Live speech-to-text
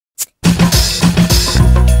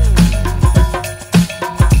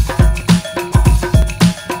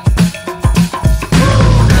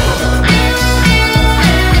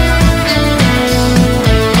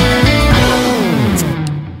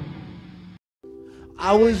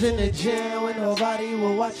I was in the gym when nobody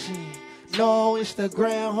was watching. No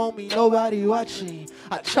Instagram, homie, nobody watching.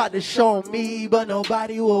 I tried to show me, but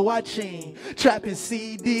nobody was watching. Trapping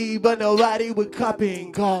CD, but nobody was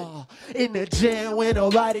copying. God, in the gym when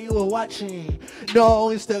nobody was watching. No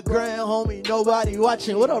Instagram, homie, nobody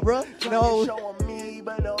watching. What up, bro? No,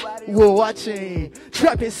 but nobody was watching.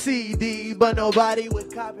 Trapping CD, but nobody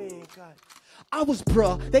was copying. God. I was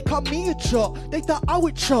bruh, they called me a joke. They thought I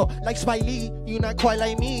would choke like Spike Lee. You not quite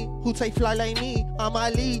like me, who take fly like me. I'm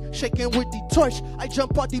Ali, shaking with the torch. I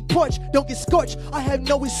jump out the porch, don't get scorched. I have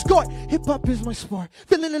no escort. Hip hop is my sport.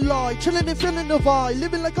 Feeling alive, chilling and feeling the vibe.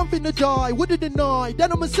 Living like I'm finna die. Wouldn't deny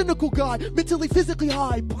that I'm a cynical guy. Mentally, physically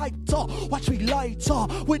high, piped up. Watch me light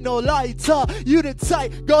up with no lighter. You the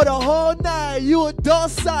type, go the whole night. You a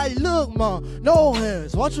dark side. Look, man, no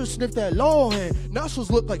hands. Watch her sniff that long hand. Nostrils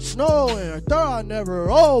look like snow and I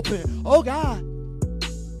never open. Oh God,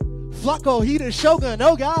 Flaco, he the shogun.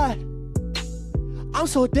 Oh God, I'm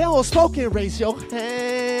so down spoken. Raise your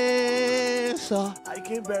hands. I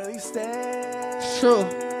can barely stand. Sure,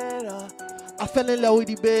 I fell in love with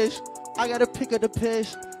the bitch. I gotta pick up the pitch.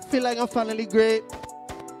 Feel like I'm finally great.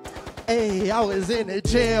 Hey, I was in the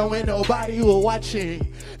gym when nobody was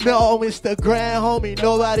watching. No Instagram, homie,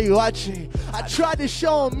 nobody watching. I tried to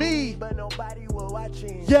show me, but nobody was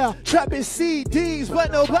watching. Yeah, trapping CDs,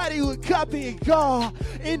 but nobody was copying. God,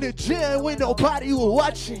 in the gym when nobody was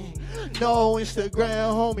watching. No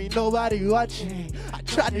Instagram, homie, nobody watching. I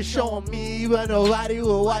tried to show me, but nobody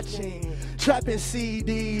was watching. Trapping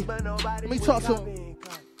CD, but nobody. Let me talk to him.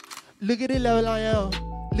 Look at the level I am.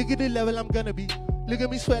 Look at the level I'm gonna be. Look at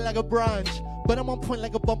me sweat like a bronze, but I'm on point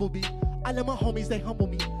like a bumblebee. I let my homies, they humble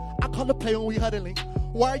me. I call the play when we huddling.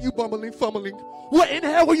 Why are you bumbling, fumbling? What in the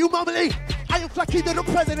hell were you mumbling? I am Flaco the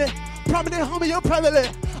president. Prominent homie, I'm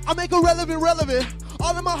prevalent. I make relevant.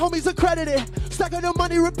 All of my homies accredited. Stacking the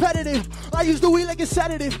money repetitive. I use the weed like it's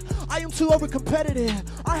sedative. I am too over competitive.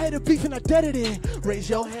 I had a beef and I deaded it. Raise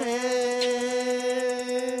your hand.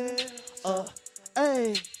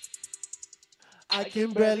 Hey. I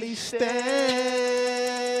can barely stand.